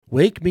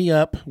Wake me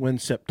up when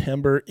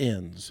September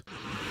ends.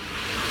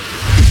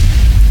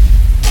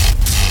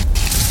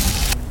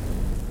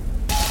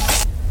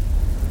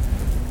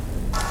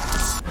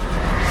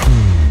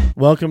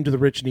 Welcome to the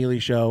Rich Neely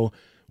Show.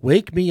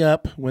 Wake Me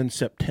Up When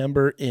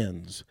September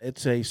Ends.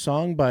 It's a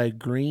song by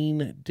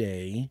Green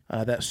Day.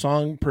 That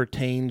song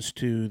pertains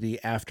to the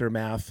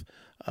aftermath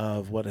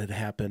of what had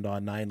happened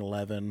on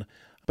 9/11.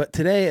 But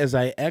today, as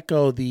I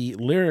echo the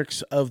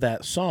lyrics of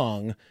that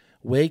song,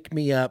 Wake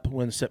Me Up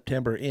When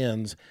September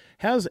Ends,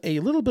 has a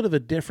little bit of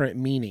a different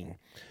meaning.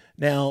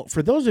 Now,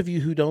 for those of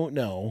you who don't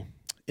know,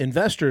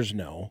 investors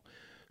know,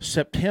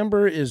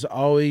 September is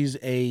always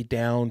a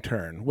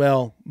downturn.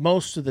 Well,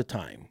 most of the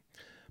time.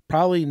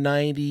 Probably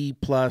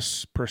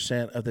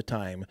 90+% of the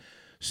time.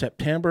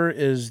 September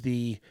is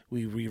we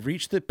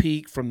reached the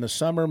peak from the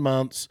summer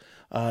months.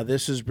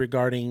 This is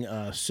regarding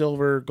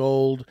silver,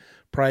 gold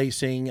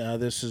pricing.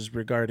 This is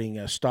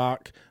regarding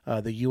stock,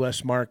 the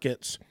U.S.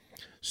 markets.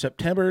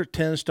 September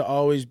tends to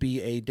always be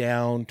a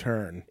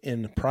downturn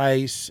in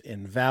price,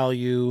 in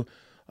value.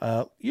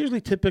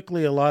 Usually,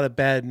 typically, a lot of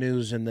bad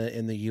news in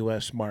the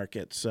U.S.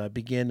 markets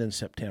begin in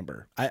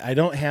September. I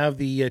don't have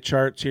the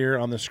charts here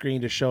on the screen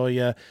to show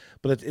you,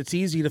 but it's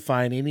easy to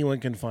find. Anyone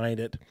can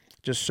find it.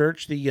 Just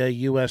search the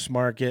U.S.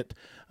 market,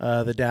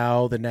 the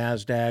Dow, the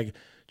NASDAQ.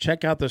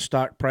 Check out the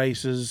stock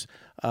prices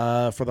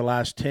for the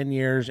last 10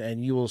 years,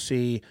 and you will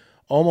see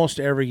almost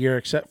every year,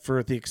 except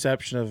for the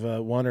exception of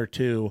one or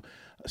two,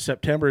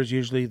 September is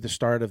usually the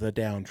start of the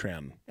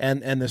downtrend.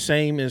 And the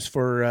same is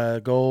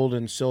for gold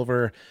and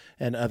silver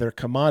and other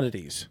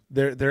commodities.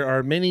 There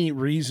are many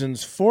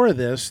reasons for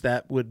this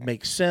that would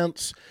make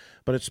sense,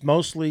 but it's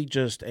mostly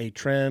just a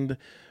trend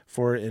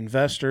for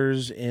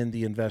investors in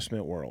the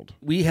investment world.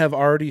 We have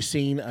already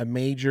seen a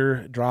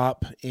major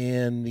drop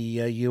in the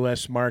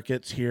U.S.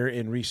 markets here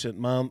in recent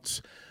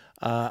months.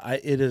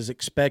 It is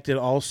expected,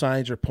 all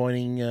signs are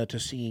pointing to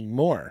seeing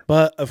more.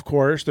 But, of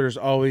course, there's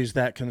always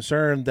that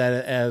concern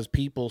that as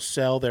people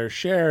sell their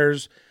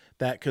shares,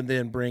 that could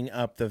then bring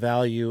up the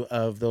value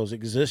of those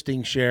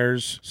existing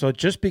shares. So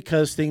just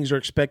because things are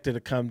expected to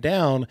come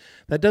down,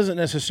 that doesn't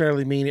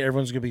necessarily mean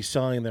everyone's going to be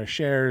selling their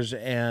shares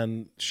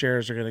and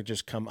shares are going to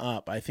just come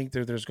up. I think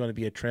there's going to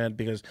be a trend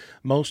because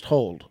most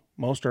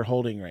are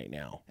holding right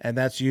now. And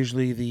that's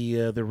usually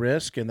the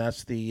risk, and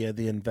that's the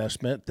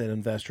investment that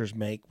investors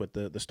make with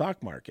the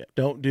stock market.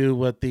 Don't do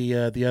what the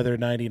other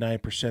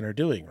 99% are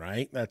doing,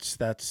 right? That's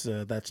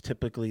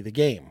typically the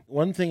game.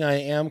 One thing I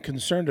am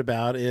concerned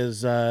about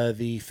is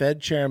the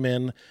Fed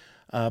chairman,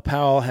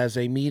 Powell, has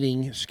a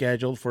meeting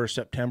scheduled for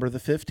September the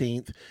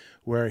 15th,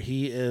 where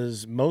he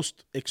is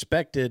most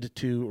expected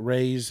to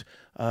raise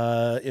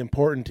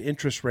important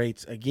interest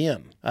rates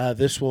again.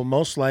 This will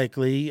most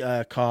likely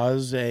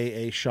cause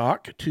a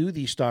shock to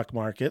the stock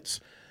markets,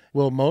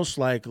 will most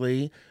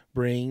likely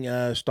bring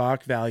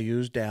stock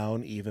values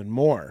down even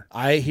more.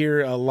 I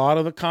hear a lot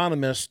of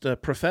economists,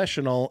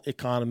 professional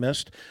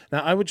economists.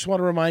 Now, I would just want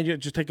to remind you,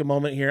 just take a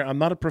moment here. I'm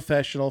not a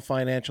professional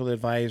financial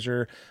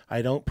advisor.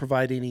 I don't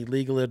provide any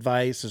legal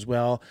advice as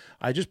well.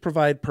 I just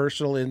provide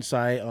personal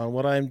insight on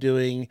what I'm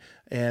doing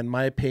and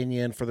my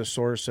opinion for the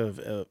source of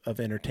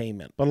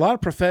entertainment. But a lot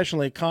of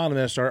professional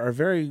economists are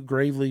very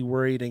gravely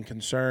worried and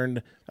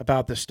concerned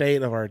about the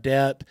state of our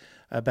debt,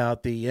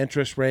 about the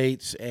interest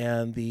rates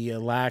and the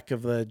lack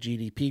of the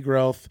GDP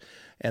growth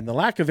and the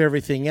lack of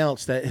everything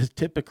else that is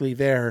typically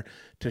there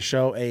to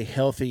show a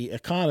healthy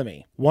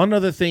economy. One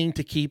other thing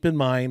to keep in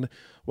mind,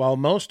 while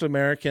most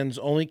Americans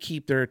only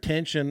keep their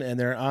attention and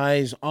their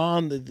eyes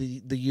on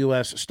the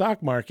U.S.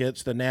 stock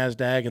markets, the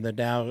NASDAQ and the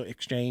Dow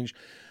exchange,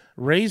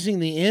 raising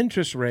the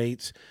interest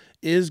rates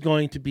is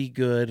going to be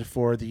good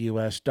for the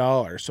U.S.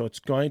 dollar. So it's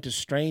going to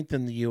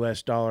strengthen the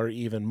U.S. dollar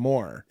even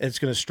more. It's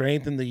going to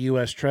strengthen the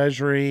U.S.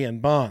 Treasury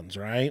and bonds,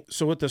 right?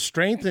 So with the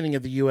strengthening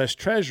of the U.S.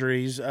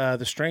 Treasuries,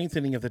 the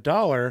strengthening of the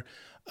dollar,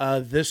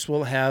 this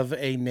will have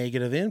a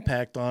negative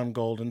impact on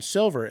gold and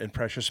silver and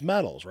precious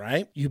metals,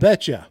 right? You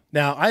betcha.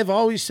 Now, I've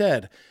always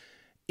said,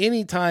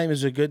 any time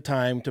is a good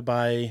time to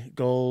buy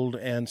gold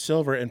and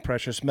silver and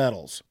precious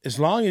metals. As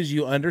long as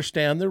you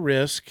understand the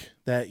risk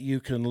that you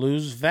can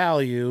lose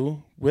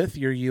value with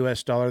your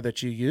U.S. dollar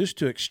that you use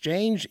to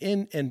exchange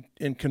in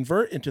and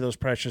convert into those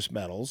precious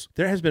metals,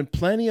 there has been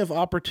plenty of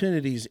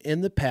opportunities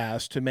in the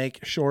past to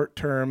make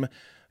short-term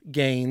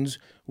gains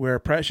where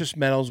precious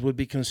metals would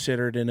be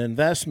considered an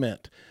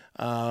investment.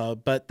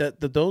 But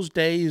those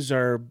days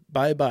are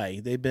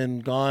bye-bye. They've been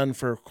gone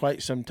for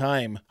quite some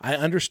time. I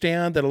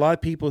understand that a lot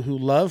of people who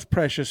love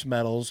precious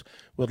metals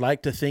would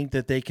like to think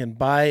that they can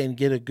buy and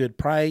get a good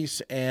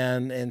price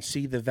and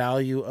see the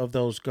value of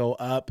those go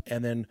up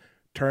and then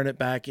turn it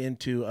back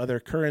into other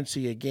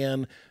currency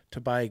again to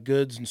buy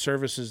goods and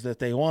services that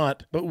they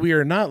want. But we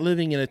are not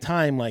living in a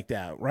time like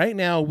that. Right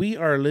now, we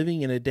are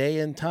living in a day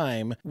and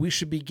time. We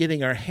should be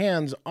getting our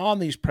hands on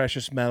these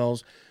precious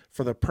metals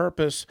for the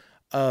purpose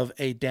of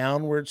a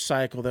downward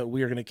cycle that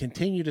we are going to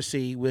continue to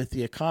see with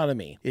the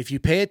economy. If you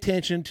pay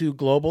attention to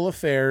global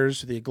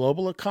affairs, the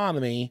global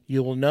economy,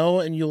 you will know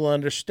and you will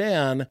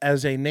understand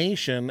as a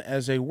nation,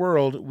 as a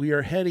world, we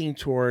are heading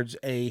towards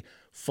a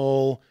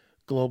full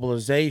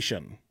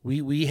globalization.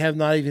 We have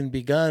not even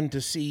begun to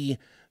see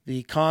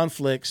the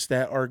conflicts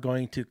that are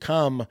going to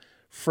come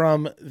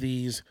from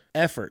these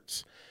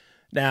efforts.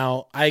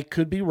 Now, I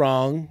could be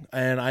wrong,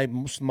 and I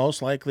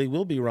most likely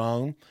will be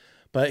wrong,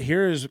 but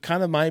here's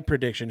kind of my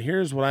prediction.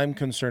 Here's what I'm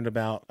concerned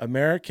about.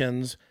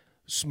 Americans,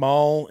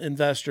 small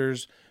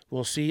investors,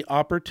 will see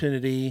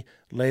opportunity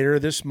later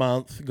this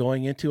month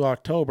going into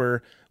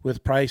October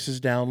with prices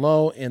down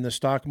low in the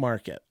stock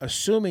market,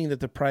 assuming that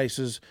the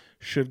prices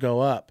should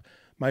go up.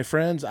 My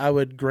friends, I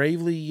would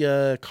gravely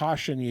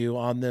caution you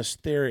on this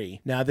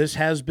theory. Now, this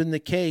has been the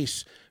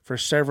case for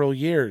several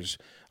years.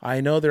 I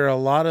know there are a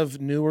lot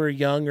of newer,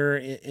 younger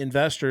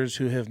investors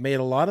who have made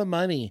a lot of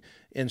money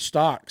in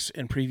stocks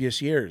in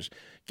previous years.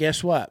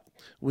 Guess what?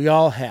 We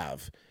all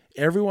have.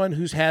 Everyone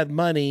who's had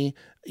money,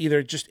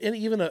 either just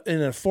even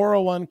in a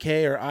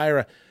 401k or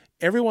IRA,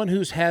 everyone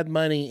who's had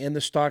money in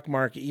the stock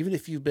market, even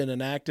if you've been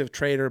an active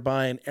trader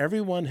buying,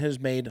 everyone has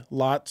made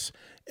lots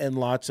and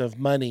lots of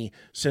money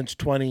since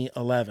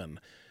 2011.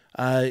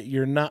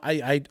 You're not.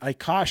 I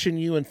caution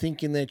you in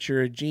thinking that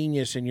you're a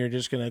genius and you're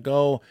just going to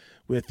go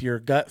with your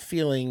gut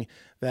feeling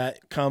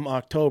that come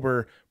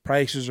October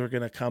prices are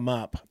going to come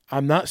up.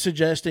 I'm not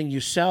suggesting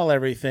you sell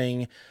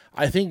everything.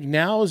 I think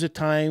now is a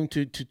time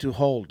to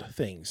hold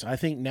things. I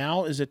think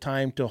now is a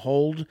time to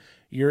hold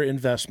your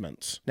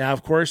investments. Now,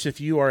 of course,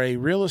 if you are a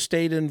real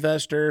estate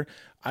investor,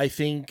 I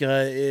think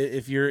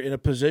if you're in a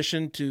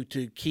position to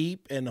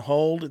keep and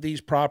hold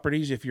these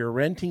properties, if you're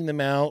renting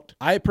them out,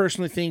 I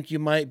personally think you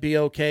might be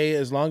okay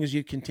as long as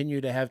you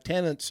continue to have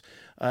tenants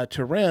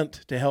to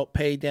rent to help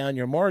pay down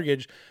your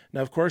mortgage.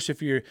 Now, of course,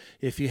 if you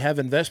have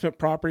investment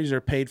properties that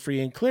are paid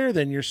free and clear,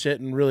 then you're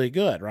sitting really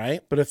good,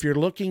 right? But if you're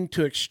looking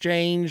to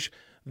exchange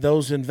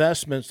those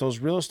investments, those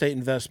real estate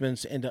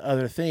investments into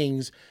other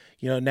things,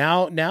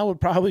 now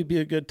would probably be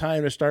a good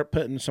time to start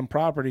putting some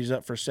properties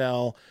up for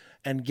sale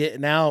and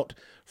getting out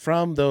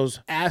from those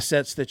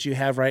assets that you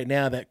have right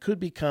now that could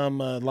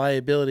become a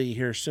liability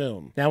here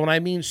soon. Now, when I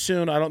mean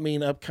soon, I don't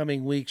mean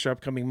upcoming weeks or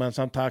upcoming months.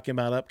 I'm talking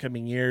about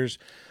upcoming years.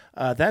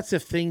 That's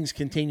if things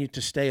continue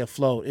to stay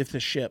afloat, if the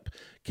ship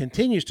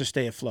continues to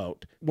stay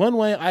afloat. One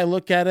way I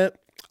look at it,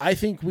 I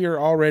think we are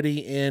already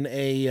in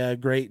a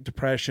Great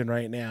Depression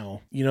right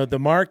now. The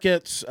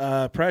markets,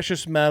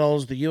 precious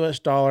metals, the U.S.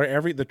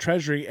 dollar, the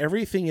Treasury,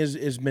 everything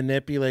is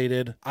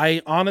manipulated.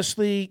 I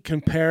honestly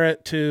compare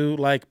it to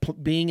like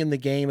being in the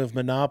game of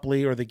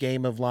Monopoly or the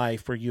game of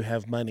life where you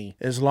have money.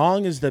 As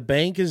long as the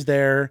bank is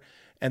there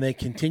and they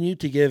continue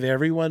to give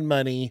everyone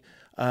money,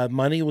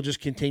 money will just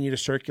continue to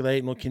circulate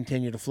and will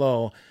continue to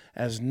flow,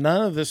 as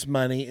none of this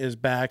money is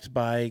backed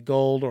by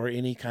gold or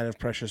any kind of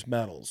precious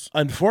metals.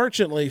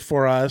 Unfortunately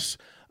for us,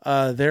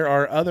 there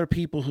are other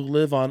people who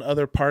live on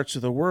other parts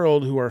of the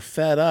world who are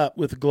fed up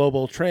with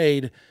global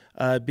trade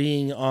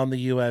being on the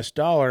U.S.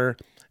 dollar,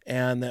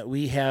 and that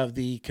we have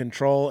the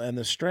control and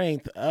the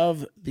strength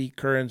of the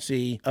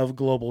currency of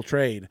global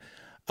trade.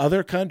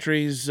 Other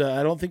countries,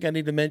 I don't think I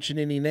need to mention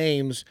any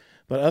names,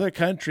 but other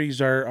countries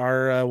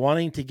are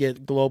wanting to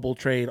get global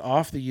trade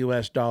off the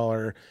U.S.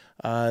 dollar.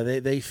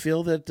 They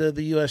feel that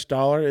the U.S.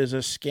 dollar is a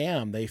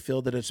scam. They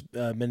feel that it's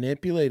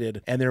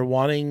manipulated, and they're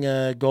wanting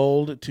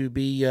gold to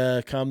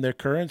become their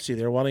currency.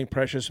 They're wanting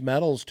precious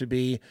metals to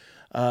be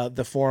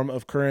the form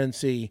of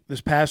currency.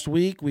 This past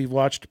week, we've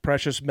watched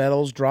precious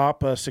metals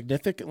drop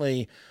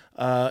significantly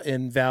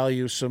in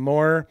value some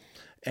more.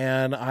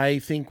 And I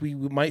think we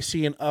might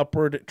see an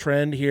upward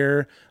trend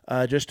here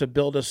just to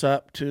build us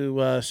up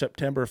to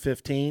September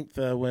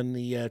 15th when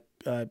the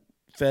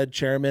Fed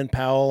Chairman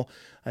Powell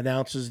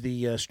announces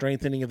the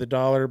strengthening of the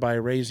dollar by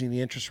raising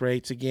the interest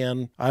rates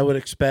again. I would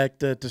expect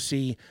to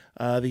see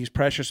these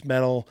precious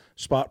metal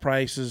spot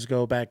prices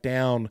go back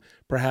down,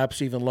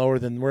 perhaps even lower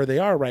than where they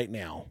are right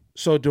now.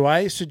 So do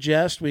I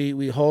suggest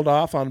we hold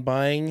off on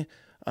buying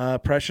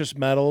precious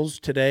metals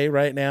today,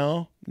 right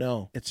now?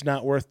 No, it's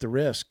not worth the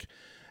risk.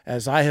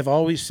 As I have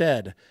always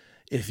said,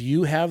 if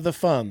you have the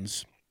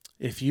funds,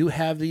 if you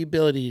have the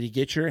ability to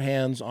get your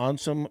hands on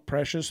some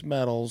precious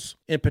metals,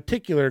 in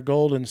particular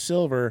gold and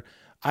silver,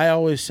 I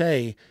always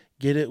say,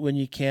 get it when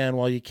you can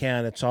while you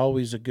can. It's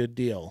always a good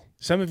deal.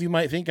 Some of you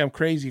might think I'm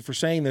crazy for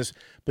saying this,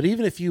 but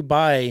even if you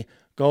buy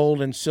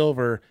gold and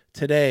silver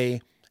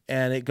today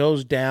and it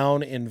goes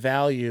down in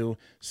value,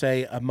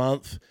 say a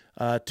month,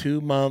 2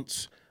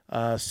 months,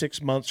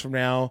 6 months from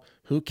now,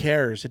 who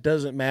cares? It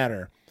doesn't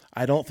matter.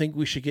 I don't think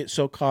we should get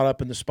so caught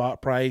up in the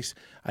spot price.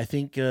 I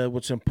think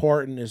what's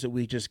important is that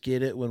we just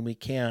get it when we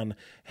can,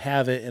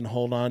 have it, and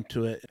hold on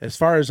to it. As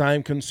far as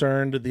I'm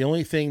concerned, the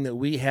only thing that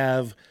we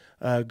have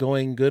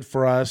going good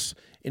for us,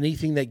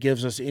 anything that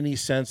gives us any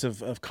sense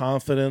of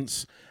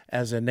confidence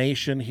as a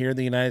nation here in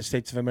the United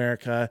States of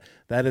America,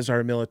 that is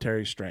our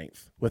military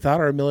strength. Without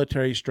our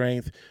military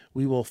strength,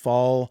 we will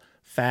fall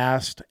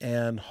fast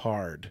and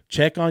hard.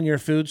 Check on your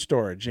food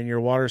storage and your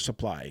water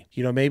supply.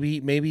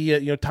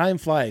 Maybe time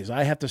flies.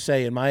 I have to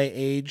say, in my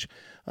age,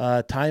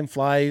 time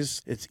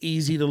flies. It's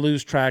easy to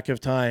lose track of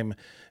time.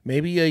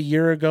 Maybe a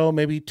year ago,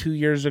 maybe 2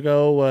 years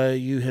ago,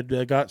 you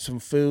had got some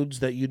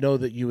foods that you know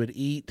that you would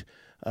eat,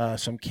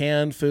 some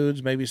canned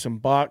foods, maybe some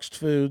boxed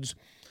foods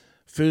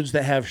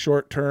that have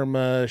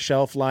short-term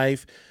shelf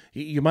life.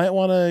 You might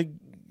want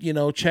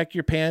to, check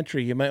your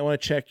pantry. You might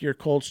want to check your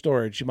cold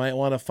storage. You might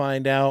want to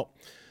find out,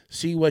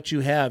 see what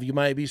you have. You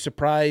might be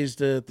surprised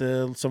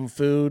that some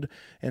food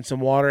and some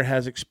water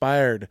has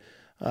expired.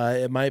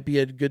 It might be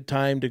a good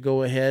time to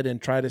go ahead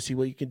and try to see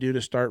what you can do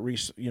to start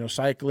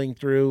cycling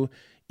through.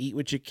 Eat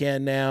what you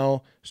can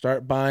now,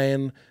 start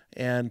buying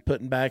and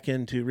putting back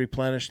in to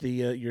replenish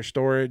your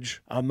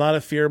storage. I'm not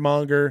a fear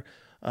monger.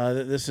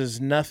 This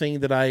is nothing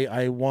that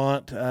I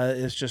want.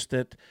 It's just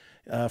that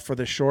for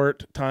the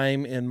short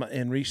time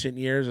in recent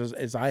years,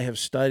 as I have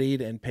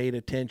studied and paid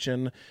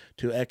attention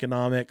to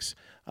economics,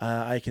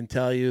 I can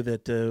tell you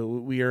that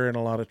we are in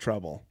a lot of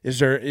trouble. Is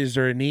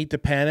there a need to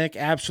panic?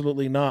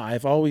 Absolutely not.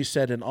 I've always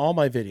said in all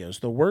my videos,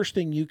 the worst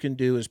thing you can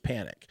do is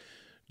panic.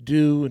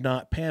 Do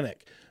not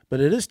panic. But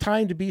it is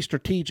time to be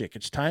strategic.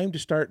 It's time to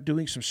start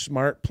doing some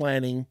smart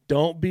planning.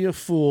 Don't be a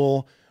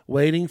fool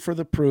waiting for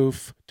the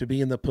proof to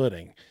be in the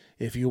pudding.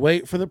 If you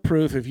wait for the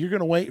proof, if you're going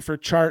to wait for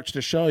charts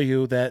to show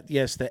you that,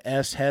 yes, the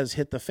S has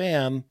hit the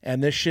fan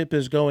and this ship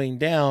is going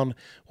down,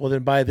 well,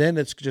 then by then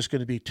it's just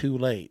going to be too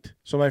late.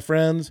 So my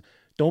friends,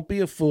 don't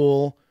be a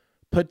fool.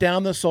 Put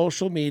down the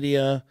social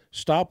media.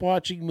 Stop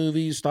watching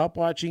movies. Stop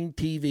watching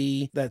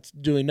TV that's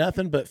doing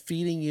nothing but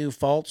feeding you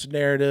false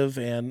narrative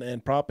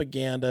and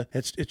propaganda.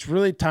 It's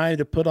really time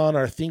to put on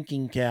our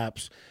thinking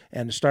caps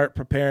and start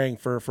preparing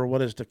for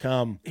what is to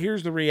come.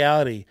 Here's the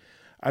reality.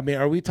 I mean,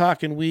 are we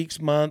talking weeks,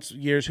 months,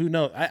 years? Who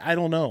knows? I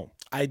don't know.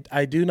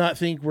 I do not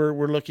think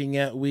we're looking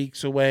at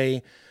weeks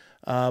away,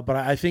 but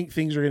I think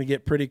things are going to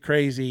get pretty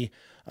crazy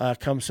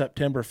come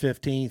September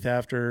 15th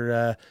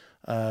after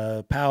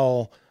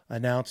Powell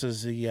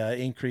announces the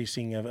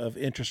increasing of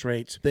interest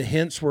rates. The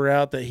hints were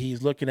out that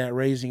he's looking at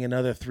raising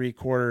another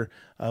 3/4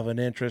 of an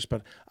interest,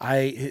 but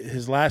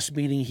his last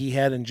meeting he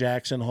had in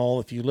Jackson Hole,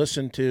 if you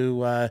listen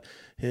to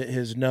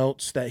his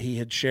notes that he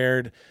had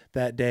shared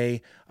that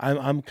day,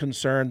 I'm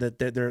concerned that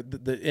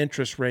the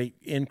interest rate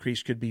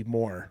increase could be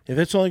more. If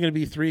it's only going to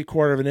be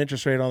 3/4 of an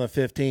interest rate on the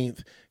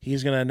 15th,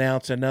 he's going to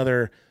announce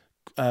another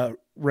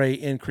rate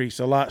increase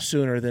a lot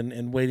sooner than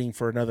in waiting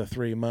for another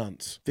 3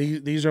 months.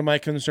 These are my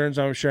concerns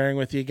I'm sharing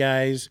with you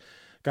guys.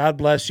 God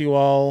bless you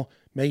all.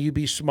 May you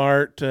be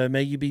smart.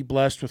 May you be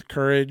blessed with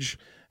courage.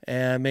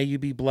 And may you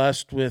be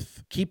blessed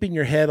with keeping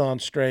your head on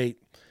straight.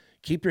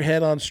 Keep your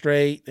head on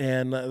straight.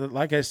 And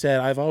like I said,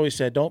 I've always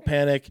said, don't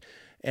panic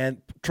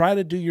and try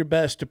to do your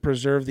best to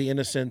preserve the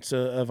innocence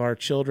of our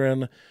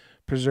children,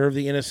 preserve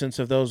the innocence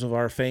of those of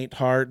our faint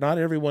heart. Not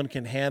everyone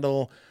can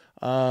handle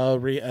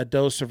a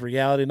dose of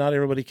reality. Not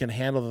everybody can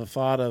handle the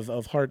thought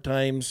of hard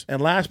times.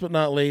 And last but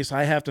not least,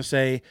 I have to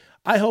say,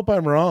 I hope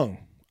I'm wrong.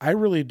 I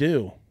really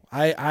do.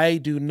 I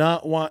do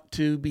not want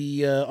to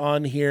be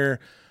on here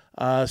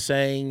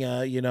saying,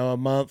 a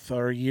month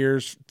or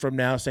years from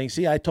now saying,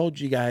 see, I told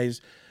you guys.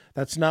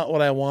 That's not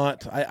what I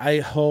want.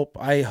 I hope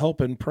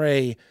and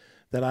pray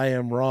that I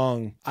am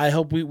wrong. I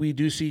hope we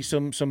do see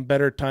some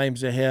better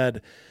times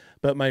ahead.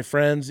 But my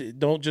friends,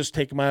 don't just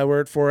take my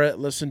word for it.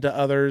 Listen to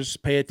others.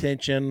 Pay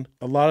attention.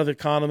 A lot of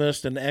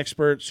economists and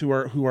experts who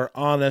are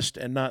honest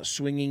and not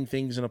swinging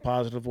things in a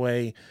positive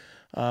way,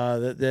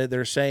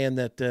 they're saying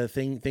that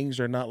things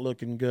are not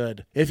looking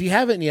good. If you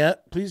haven't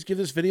yet, please give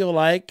this video a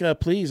like.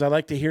 Please, I'd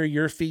like to hear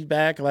your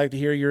feedback. I'd like to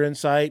hear your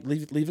insight.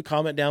 Leave a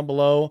comment down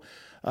below.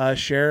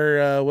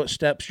 Share what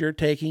steps you're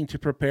taking to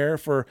prepare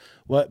for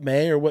what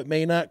may or what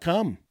may not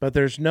come. But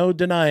there's no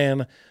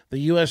denying the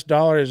U.S.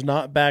 dollar is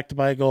not backed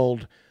by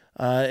gold.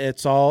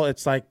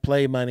 It's like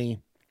play money.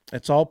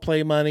 It's all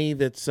play money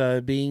that's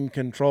being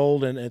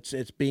controlled, and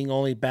it's being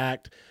only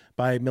backed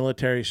by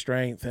military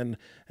strength, and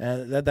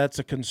that's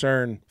a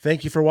concern.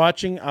 Thank you for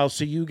watching. I'll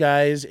see you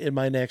guys in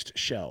my next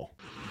show.